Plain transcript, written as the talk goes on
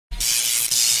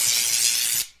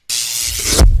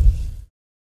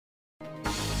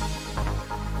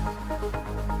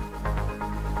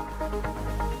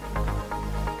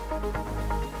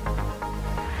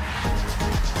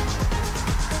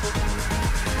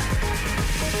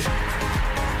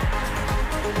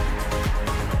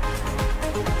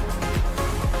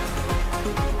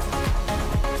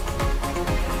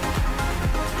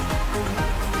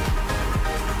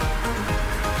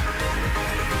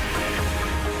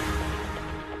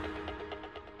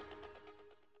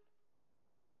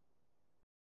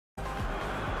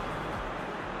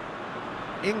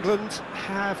England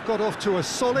have got off to a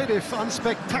solid, if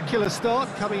unspectacular start,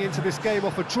 coming into this game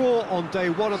off a draw on day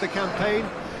one of the campaign.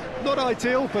 Not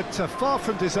ideal, but far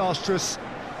from disastrous,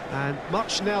 and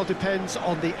much now depends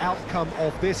on the outcome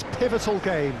of this pivotal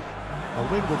game. A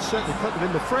win would certainly put them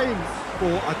in the frame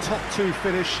for a top two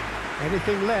finish.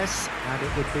 Anything less, and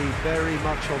it would be very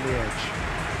much on the edge.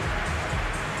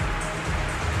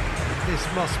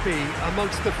 This must be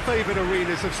amongst the favoured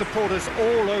arenas of supporters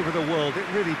all over the world. It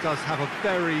really does have a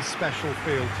very special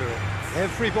feel to it.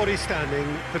 Everybody standing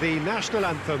for the national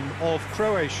anthem of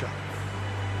Croatia.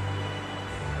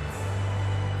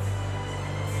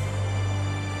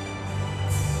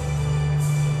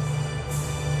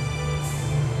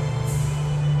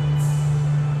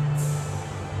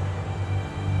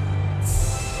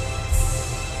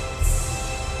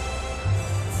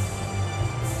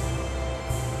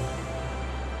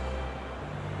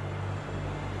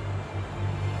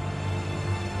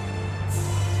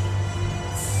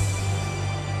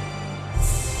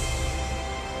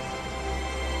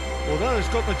 Well, that has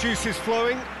got the juices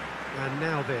flowing, and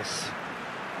now this.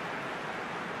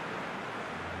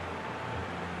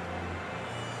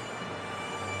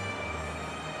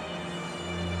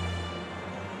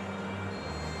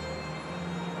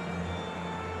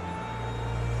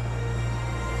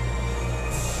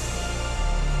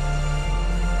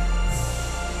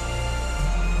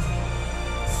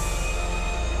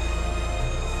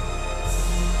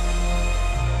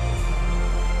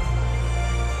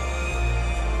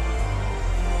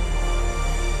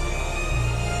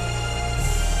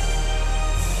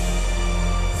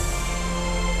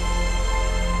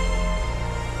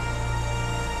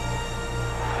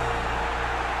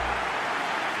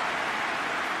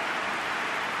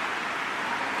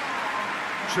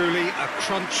 Truly a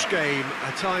crunch game,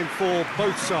 a time for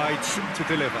both sides to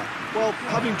deliver. Well,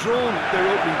 having drawn their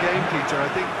opening game, Peter,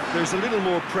 I think there's a little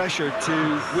more pressure to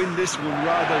win this one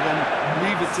rather than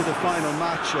leave it to the final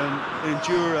match and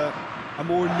endure a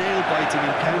more nail-biting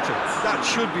encounter. That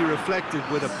should be reflected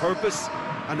with a purpose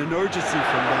and an urgency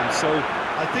from them, so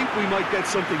I think we might get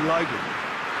something lively.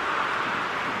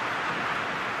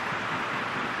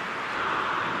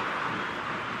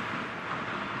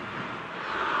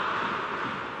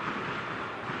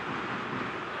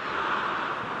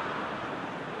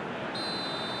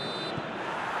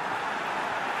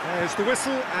 There's the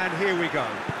whistle, and here we go.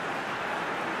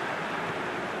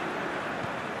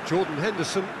 Jordan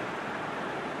Henderson.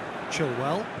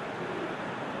 Chilwell.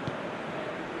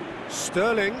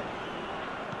 Sterling.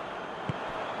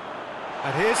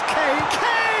 And here's Kane.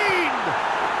 Kane!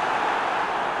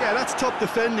 Yeah, that's top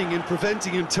defending and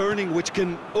preventing him turning, which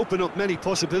can open up many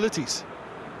possibilities.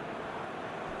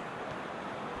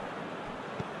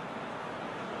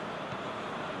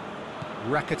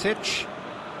 Rakitic.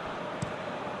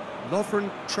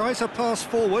 Lovren tries a pass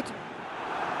forward.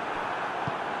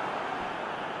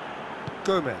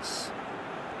 Gomez.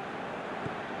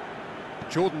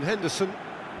 Jordan Henderson.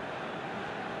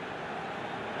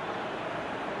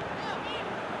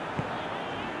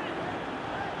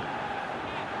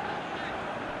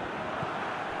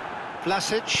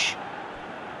 Vlasic.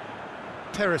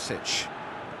 Perisic.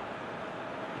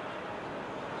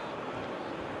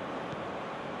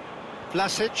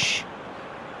 Vlasic.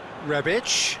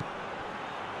 Rebic.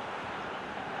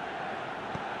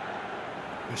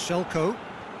 Mišelko.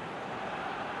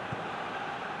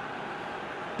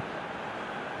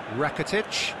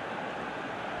 Rakitic.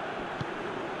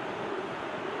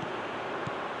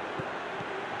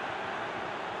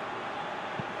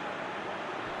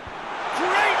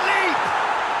 Great leap!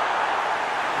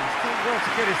 He's done well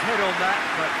to get his head on that,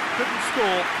 but couldn't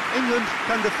score. England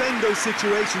can defend those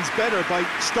situations better by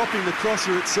stopping the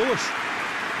crosser at source.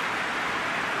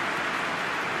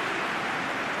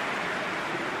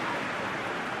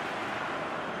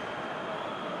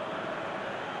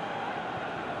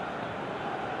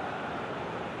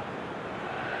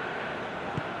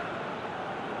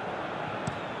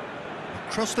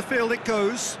 Across the field it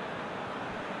goes.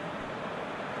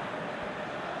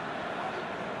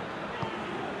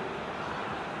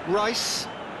 Rice.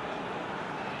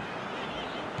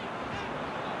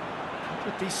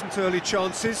 Couple of decent early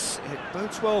chances. It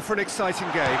bodes well for an exciting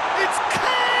game. It's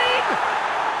Kane!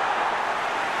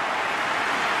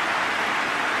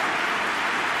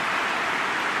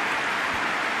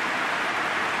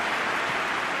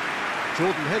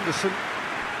 Jordan Henderson.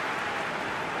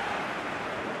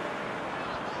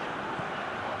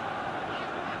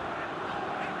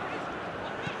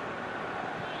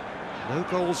 No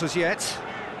goals as yet.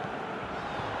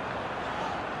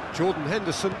 Jordan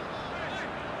Henderson.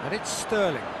 And it's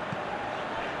Sterling.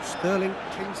 Sterling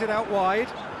cleans it out wide.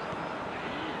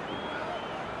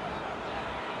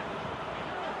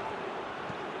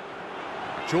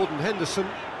 Jordan Henderson.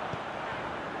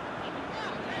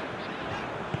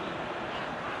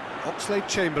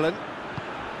 Oxlade-Chamberlain.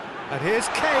 And here's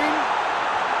Kane.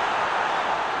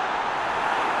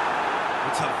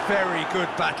 It's a very good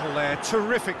battle there,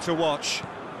 terrific to watch.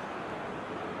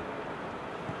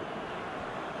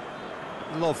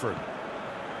 Lovren.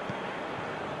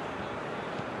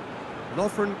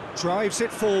 Lovren drives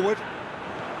it forward.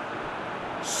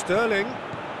 Sterling.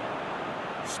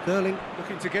 Sterling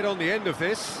looking to get on the end of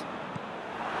this.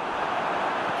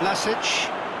 Vlasic.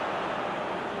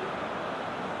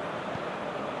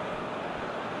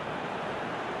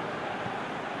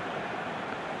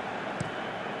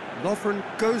 Lovren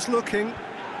goes looking.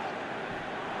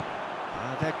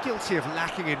 They're guilty of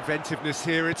lacking inventiveness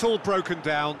here. It's all broken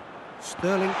down.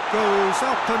 Sterling goes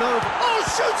up and over. Oh,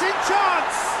 shooting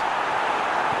chance!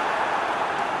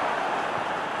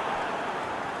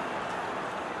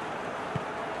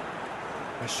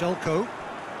 Michelko.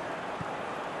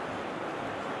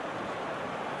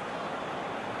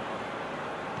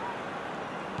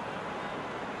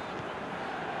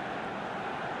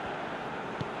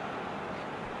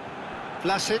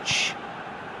 Vlasic.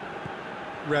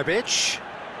 Rebic.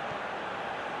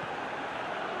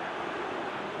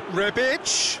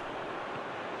 Rebic!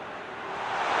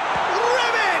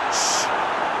 Rebic!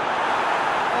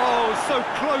 Oh, so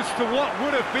close to what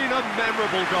would have been a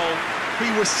memorable goal. He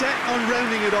was set on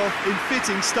rounding it off in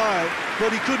fitting style,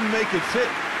 but he couldn't make it fit.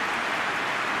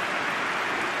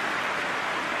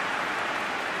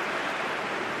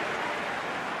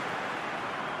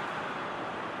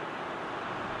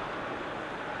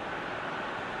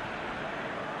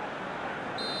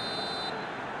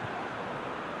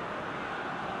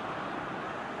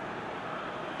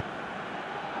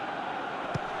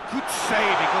 Good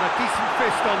save, he got a decent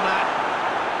fist on that.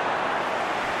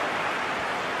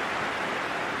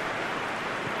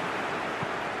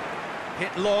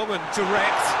 Hit long and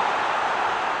direct.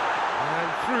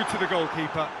 And through to the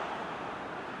goalkeeper.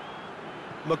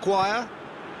 Maguire.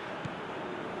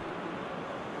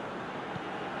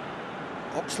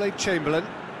 Oxlade-Chamberlain.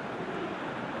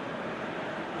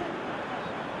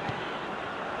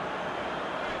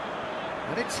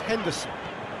 And it's Henderson.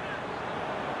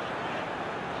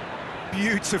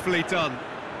 Beautifully done.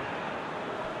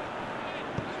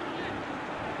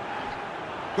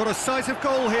 Got a sight of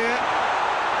goal here.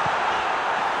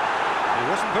 He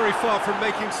wasn't very far from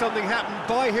making something happen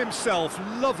by himself.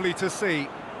 Lovely to see.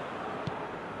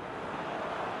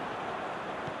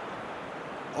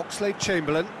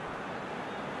 Oxlade-Chamberlain.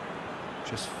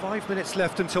 Just 5 minutes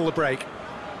left until the break.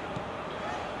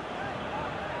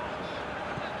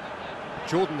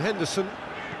 Jordan Henderson.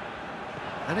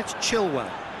 And it's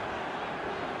Chilwell.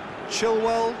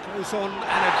 Chilwell goes on, and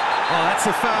oh, that's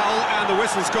a foul, and the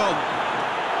whistle's gone.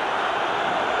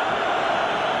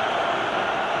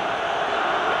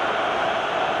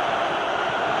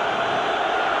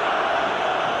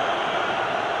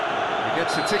 He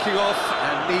gets it ticking off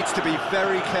and needs to be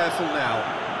very careful now.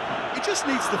 He just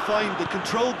needs to find the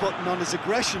control button on his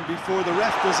aggression before the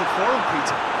ref does it for him,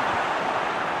 Peter.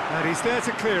 And he's there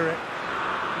to clear it.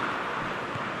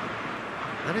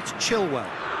 And it's Chilwell.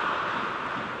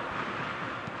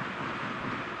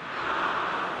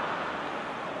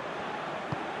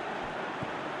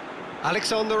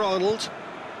 Alexander-Arnold.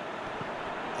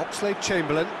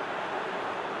 Oxlade-Chamberlain.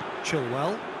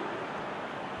 Chilwell.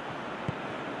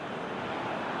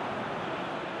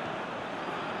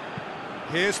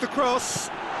 Here's the cross.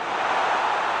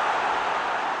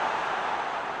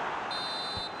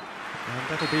 And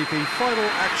that'll be the final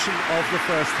action of the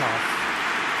first half.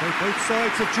 So both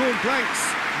sides have drawn blanks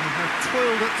and have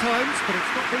toiled at times, but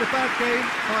it's not been a bad game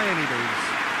by any means.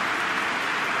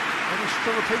 Any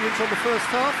strong opinions on the first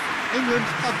half? England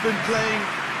have been playing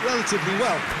relatively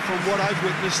well from what I've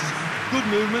witnessed. Good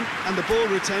movement and the ball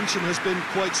retention has been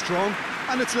quite strong,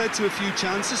 and it's led to a few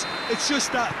chances. It's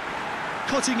just that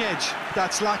cutting edge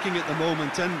that's lacking at the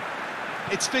moment, and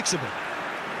it's fixable.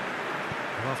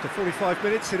 Well, after 45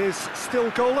 minutes it is still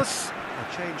goalless.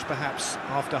 A change perhaps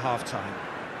after half-time.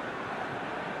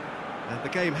 And the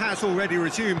game has already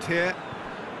resumed here.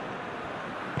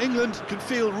 England can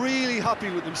feel really happy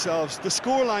with themselves. The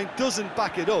scoreline doesn't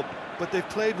back it up, but they've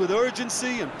played with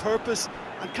urgency and purpose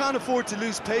and can't afford to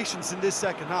lose patience in this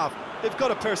second half. They've got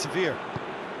to persevere.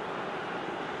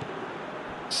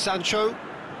 Sancho.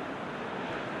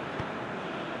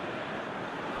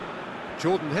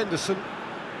 Jordan Henderson.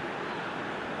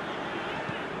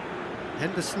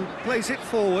 Henderson plays it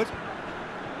forward.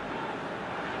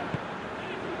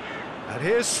 And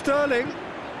here's Sterling.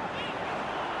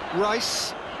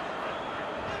 Rice.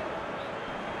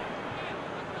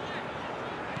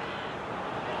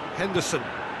 Henderson.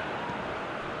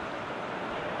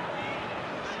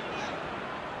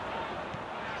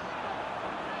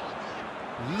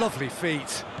 Lovely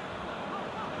feet.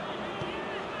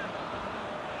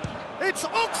 It's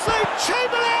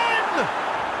Oxlade-Chamberlain!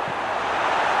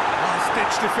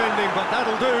 Last-ditch defending, but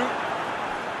that'll do.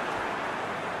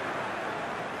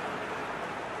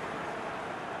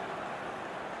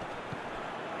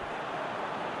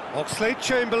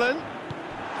 Oxlade-Chamberlain,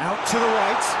 out to the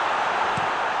right,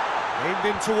 aimed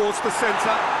in towards the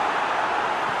centre.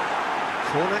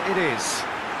 Corner it is.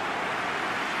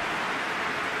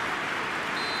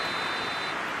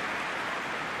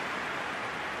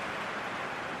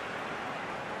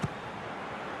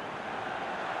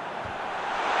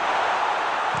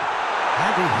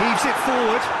 And he heaves it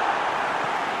forward.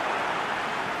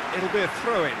 It'll be a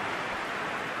throw-in.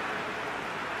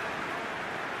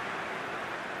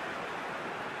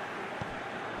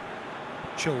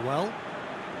 Chilwell.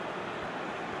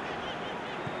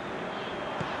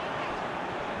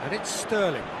 And it's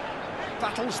Sterling.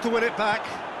 Battles to win it back.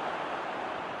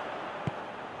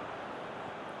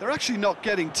 They're actually not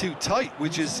getting too tight,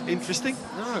 which is interesting.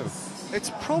 No.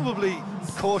 It's probably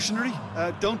cautionary.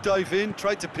 Don't dive in,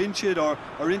 try to pinch it or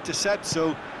intercept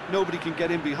so nobody can get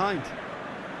in behind.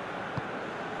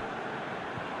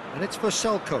 And it's for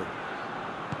Selko.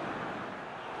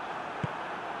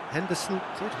 Henderson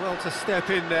did well to step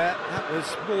in there. That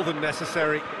was more than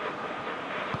necessary.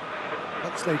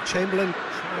 Oxlade-Chamberlain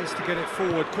tries to get it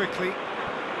forward quickly.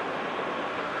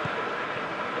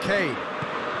 Kane.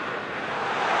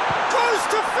 Goes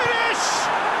to finish!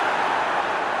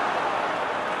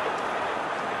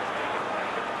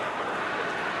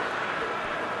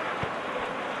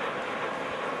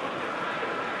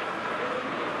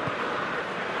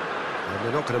 And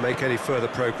they're not going to make any further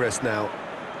progress now.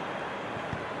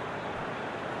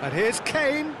 And here's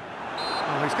Kane.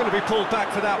 Oh, he's going to be pulled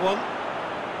back for that one.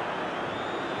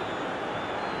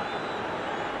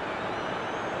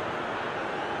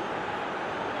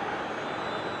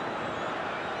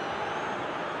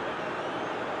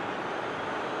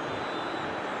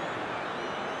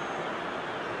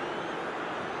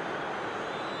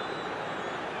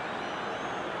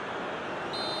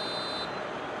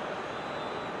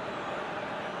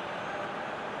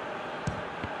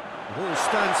 The ball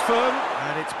stands firm,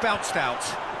 and it's bounced out.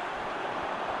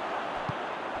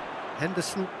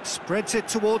 Henderson spreads it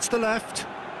towards the left.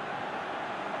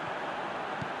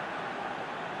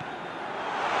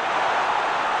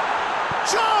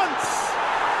 Chance!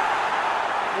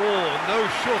 Oh, no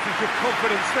shortage of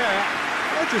confidence there.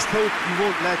 I just hope he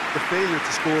won't let the failure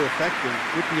to score affect him.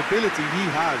 With the ability he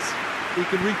has, he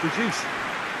can reproduce.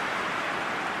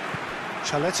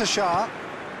 Chaleta Shah.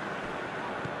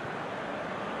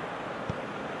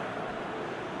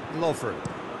 Lovren.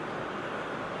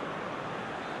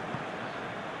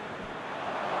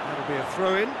 That'll be a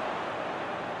throw-in.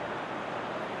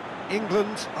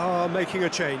 England are making a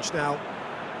change now.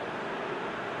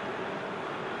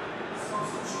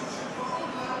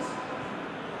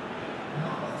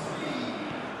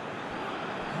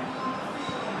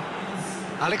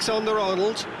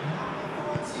 Alexander-Arnold.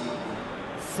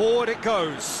 Forward it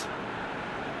goes.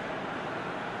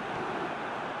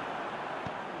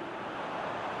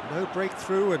 No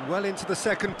breakthrough and well into the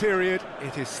second period.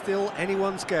 It is still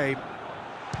anyone's game.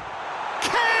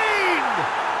 Kane!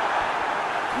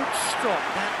 Good stop,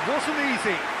 that wasn't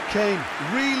easy. Kane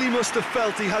really must have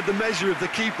felt he had the measure of the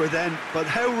keeper then, but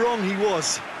how wrong he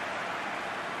was.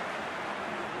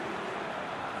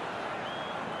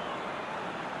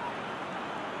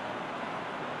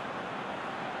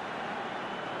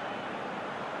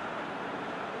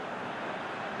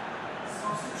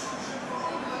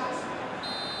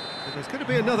 There's going to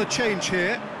be another change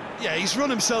here. Yeah, he's run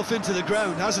himself into the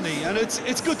ground, hasn't he? And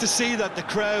it's good to see that the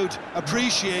crowd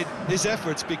appreciate his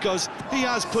efforts because he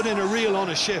has put in a real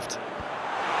honest shift.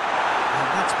 And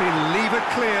that's been levered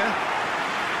clear.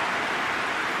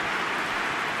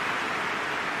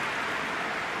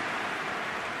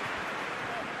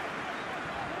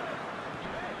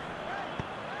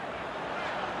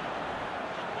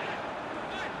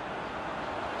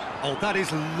 Oh, that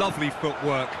is lovely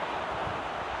footwork.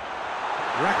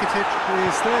 Rakitic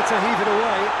is there to heave it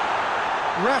away.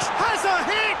 Rash has a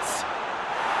hit!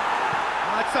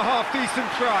 That's a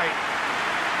half-decent try.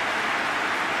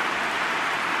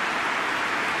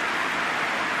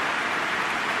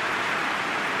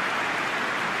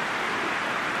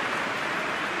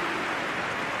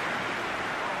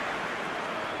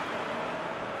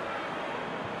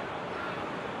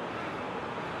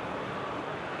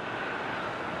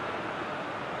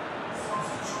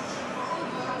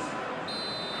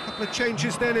 couple of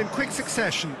changes then in quick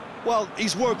succession. Well,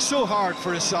 he's worked so hard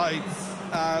for his side,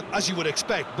 as you would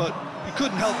expect, but you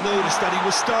couldn't help notice that he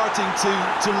was starting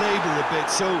to labour a bit,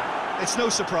 so it's no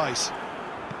surprise.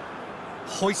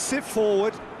 Hoists it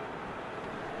forward.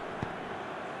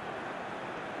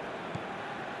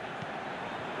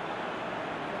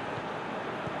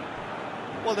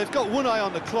 Well, they've got one eye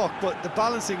on the clock, but the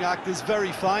balancing act is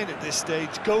very fine at this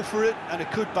stage. Go for it, and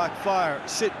it could backfire.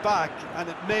 Sit back, and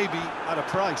it may be at a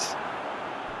price.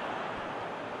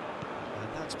 And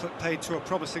that's put paid to a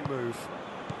promising move.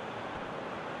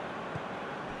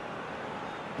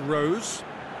 Rose.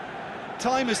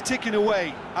 Time is ticking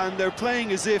away, and they're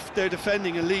playing as if they're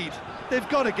defending a lead. They've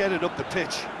got to get it up the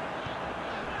pitch.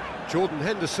 Jordan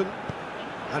Henderson.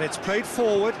 And it's played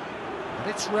forward, and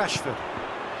it's Rashford.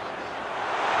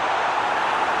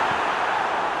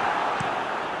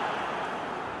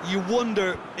 You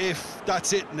wonder if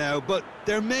that's it now, but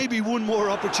there may be one more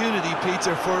opportunity,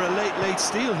 Peter, for a late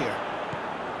steal here.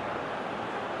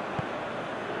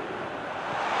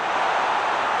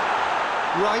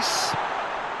 Rice.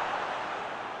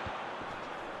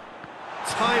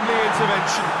 Timely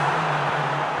intervention.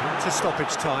 Into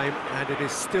stoppage time, and it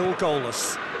is still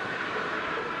goalless.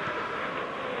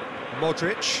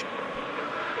 Modric.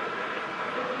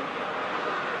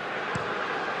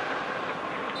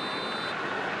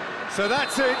 So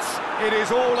that's it. It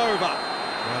is all over.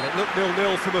 Well, it looked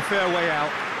 0-0 from a fair way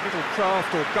out. Little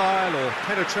craft or guile or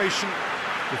penetration.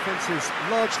 Defence is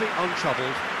largely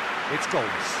untroubled. It's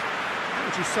goalless. How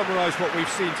would you summarise what we've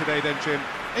seen today then, Jim?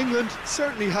 England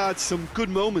certainly had some good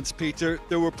moments, Peter.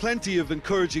 There were plenty of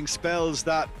encouraging spells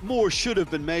that more should have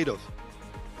been made of.